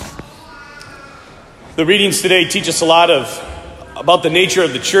The readings today teach us a lot about the nature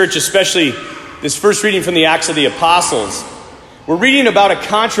of the church, especially this first reading from the Acts of the Apostles. We're reading about a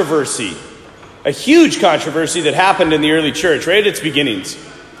controversy, a huge controversy that happened in the early church, right at its beginnings.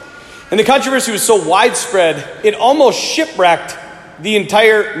 And the controversy was so widespread, it almost shipwrecked the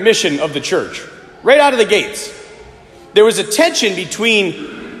entire mission of the church, right out of the gates. There was a tension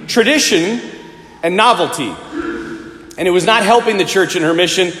between tradition and novelty, and it was not helping the church in her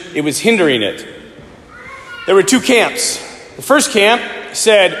mission, it was hindering it. There were two camps. The first camp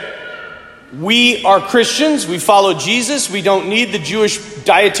said, we are Christians, we follow Jesus, we don't need the Jewish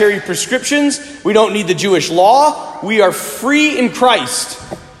dietary prescriptions, we don't need the Jewish law, we are free in Christ.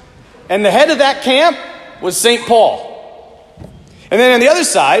 And the head of that camp was St. Paul. And then on the other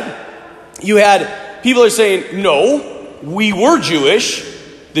side, you had people who are saying, no, we were Jewish,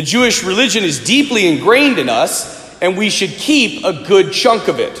 the Jewish religion is deeply ingrained in us, and we should keep a good chunk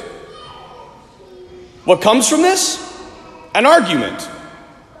of it. What comes from this? An argument.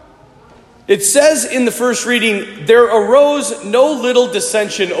 It says in the first reading, there arose no little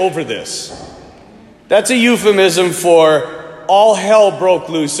dissension over this. That's a euphemism for all hell broke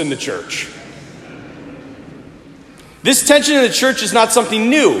loose in the church. This tension in the church is not something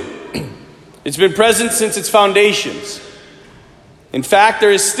new. It's been present since its foundations. In fact,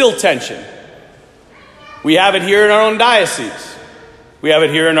 there is still tension. We have it here in our own diocese. We have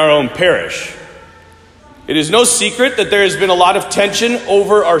it here in our own parish. It is no secret that there has been a lot of tension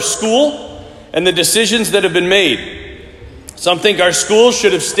over our school and the decisions that have been made. Some think our school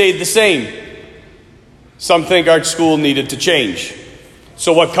should have stayed the same. Some think our school needed to change.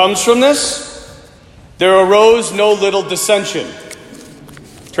 So what comes from this? There arose no little dissension.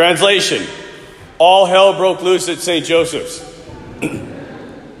 Translation: all hell broke loose at St. Joseph's.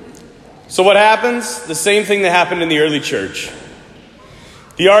 So what happens? The same thing that happened in the early church.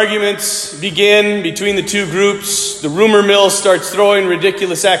 The arguments begin between the two groups. The rumor mill starts throwing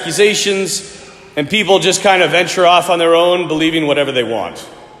ridiculous accusations, and people just kind of venture off on their own, believing whatever they want.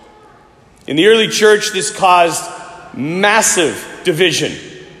 In the early church, this caused massive division.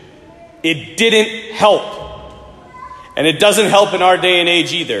 It didn't help. And it doesn't help in our day and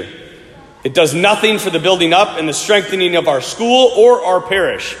age either. It does nothing for the building up and the strengthening of our school or our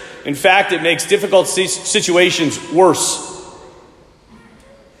parish. In fact, it makes difficult situations worse.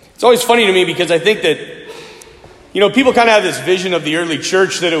 It's always funny to me because I think that, people kind of have this vision of the early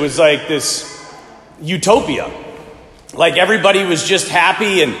church that it was like this utopia. Like everybody was just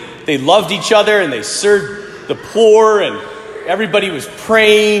happy and they loved each other and they served the poor and everybody was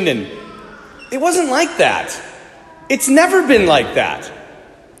praying, and it wasn't like that. It's never been like that.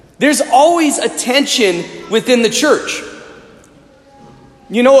 There's always a tension within the church.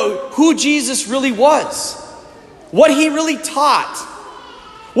 You know who Jesus really was, what he really taught.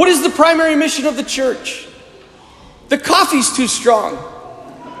 What is the primary mission of the church? The coffee's too strong.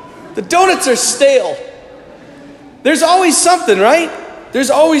 The donuts are stale. There's always something, right? There's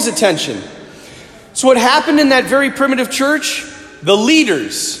always a tension. So what happened in that very primitive church? The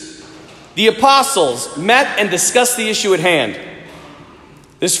leaders, the apostles, met and discussed the issue at hand.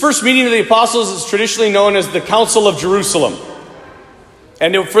 This first meeting of the apostles is traditionally known as the Council of Jerusalem.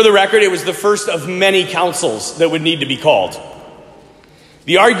 And for the record, it was the first of many councils that would need to be called.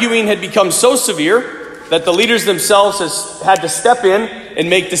 The arguing had become so severe that the leaders themselves had to step in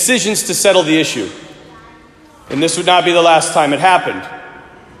and make decisions to settle the issue. And this would not be the last time it happened.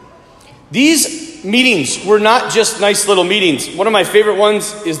 These meetings were not just nice little meetings. One of my favorite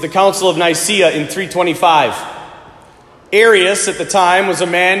ones is the Council of Nicaea in 325. Arius at the time was a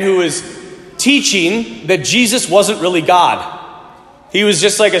man who was teaching that Jesus wasn't really God. He was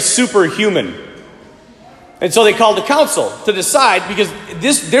just like a superhuman. And so they called a council to decide, because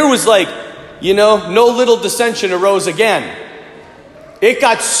there was no little dissension arose again. It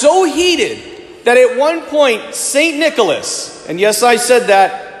got so heated that at one point, St. Nicholas, and yes, I said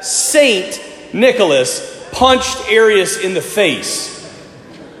that, St. Nicholas punched Arius in the face.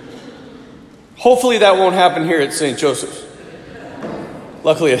 Hopefully that won't happen here at St. Joseph's.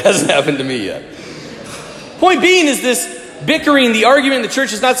 Luckily, it hasn't happened to me yet. Point being is this bickering, the argument in the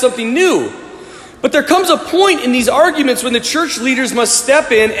church is not something new. But there comes a point in these arguments when the church leaders must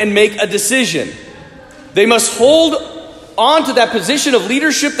step in and make a decision. They must hold on to that position of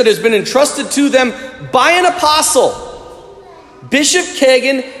leadership that has been entrusted to them by an apostle. Bishop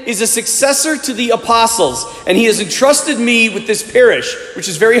Kagan is a successor to the apostles, and he has entrusted me with this parish, which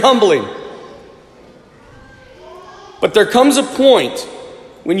is very humbling. But there comes a point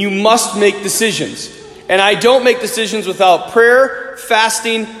when you must make decisions. And I don't make decisions without prayer,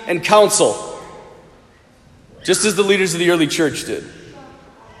 fasting, and counsel. Just as the leaders of the early church did.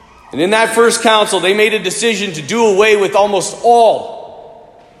 And in that first council, they made a decision to do away with almost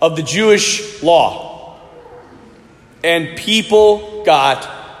all of the Jewish law. And people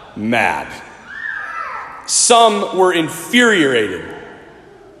got mad. Some were infuriated.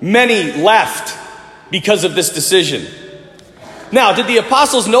 Many left because of this decision. Now, did the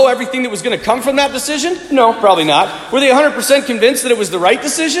apostles know everything that was going to come from that decision? No, probably not. Were they 100% convinced that it was the right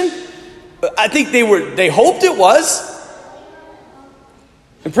decision? I think they hoped it was.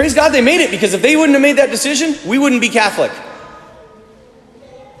 And praise God they made it, because if they wouldn't have made that decision, we wouldn't be Catholic.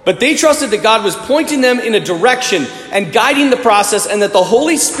 But they trusted that God was pointing them in a direction and guiding the process, and that the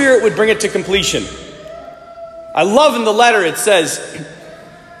Holy Spirit would bring it to completion. I love in the letter it says,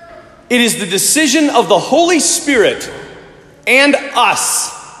 "It is the decision of the Holy Spirit and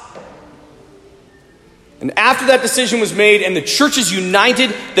us." And after that decision was made and the churches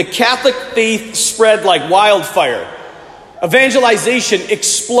united, the Catholic faith spread like wildfire. Evangelization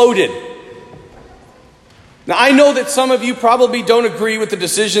exploded. Now, I know that some of you probably don't agree with the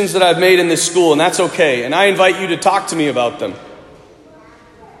decisions that I've made in this school, and that's okay. And I invite you to talk to me about them.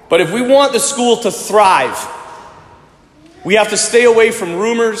 But if we want the school to thrive, we have to stay away from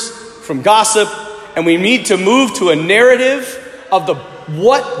rumors, from gossip, and we need to move to a narrative of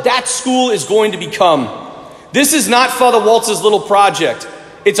what that school is going to become. This is not Father Waltz's little project.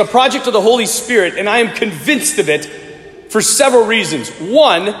 It's a project of the Holy Spirit, and I am convinced of it for several reasons.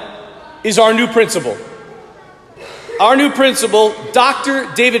 One is our new principal. Our new principal, Dr.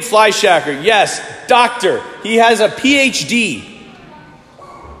 David Fleischacker. Yes, doctor. He has a PhD.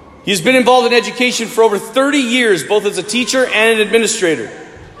 He's been involved in education for over 30 years, both as a teacher and an administrator.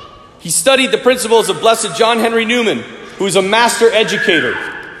 He studied the principles of Blessed John Henry Newman, who is a master educator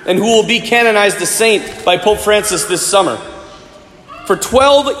and who will be canonized a saint by Pope Francis this summer. For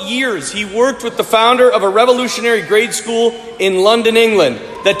 12 years, he worked with the founder of a revolutionary grade school in London, England,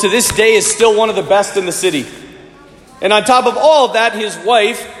 that to this day is still one of the best in the city. And on top of all of that, his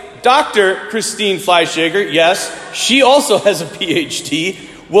wife, Dr. Christine Fleischacker, yes, she also has a PhD,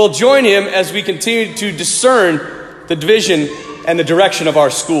 will join him as we continue to discern the division and the direction of our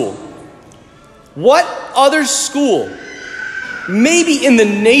school. What other school, maybe in the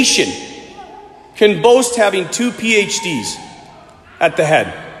nation, can boast having 2 PhDs at the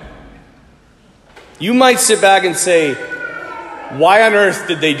head? You might sit back and say, why on earth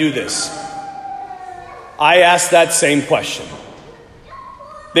did they do this? I asked that same question.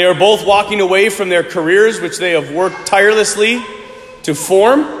 They are both walking away from their careers, which they have worked tirelessly to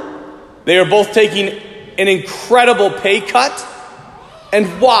form. They are both taking an incredible pay cut. And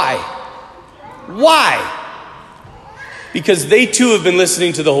why? Why? Because they too have been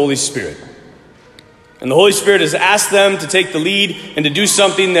listening to the Holy Spirit. And the Holy Spirit has asked them to take the lead and to do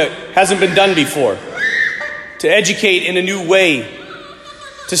something that hasn't been done before. To educate in a new way.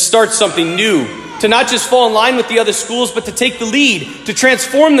 To start something new. To not just fall in line with the other schools, but to take the lead. To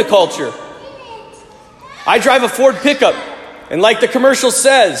transform the culture. I drive a Ford pickup. And like the commercial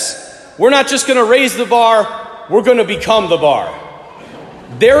says, we're not just going to raise the bar, we're going to become the bar.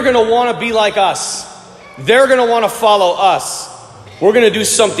 They're going to want to be like us. They're going to want to follow us. We're going to do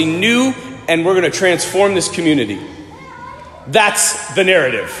something new, and we're going to transform this community. That's the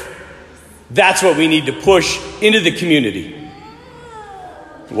narrative. That's what we need to push into the community.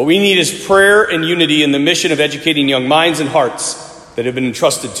 What we need is prayer and unity in the mission of educating young minds and hearts that have been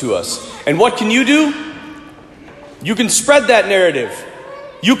entrusted to us. And what can you do? You can spread that narrative.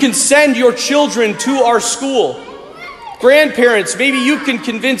 You can send your children to our school. Grandparents, maybe you can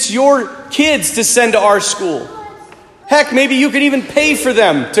convince your kids to send to our school. Heck, maybe you can even pay for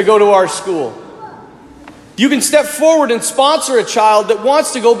them to go to our school. You can step forward and sponsor a child that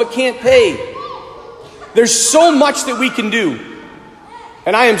wants to go but can't pay. There's so much that we can do.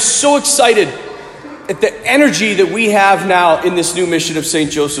 And I am so excited at the energy that we have now in this new mission of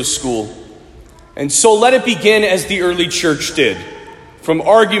St. Joseph's School. And so let it begin as the early church did, from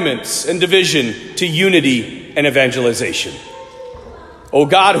arguments and division to unity and evangelization. O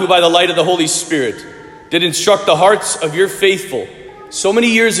God, who by the light of the Holy Spirit did instruct the hearts of your faithful so many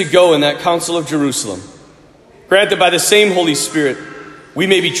years ago in that Council of Jerusalem, grant that by the same Holy Spirit we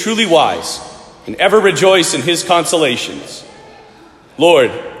may be truly wise and ever rejoice in his consolations.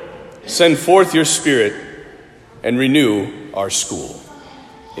 Lord, send forth your Spirit and renew our school.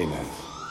 Amen.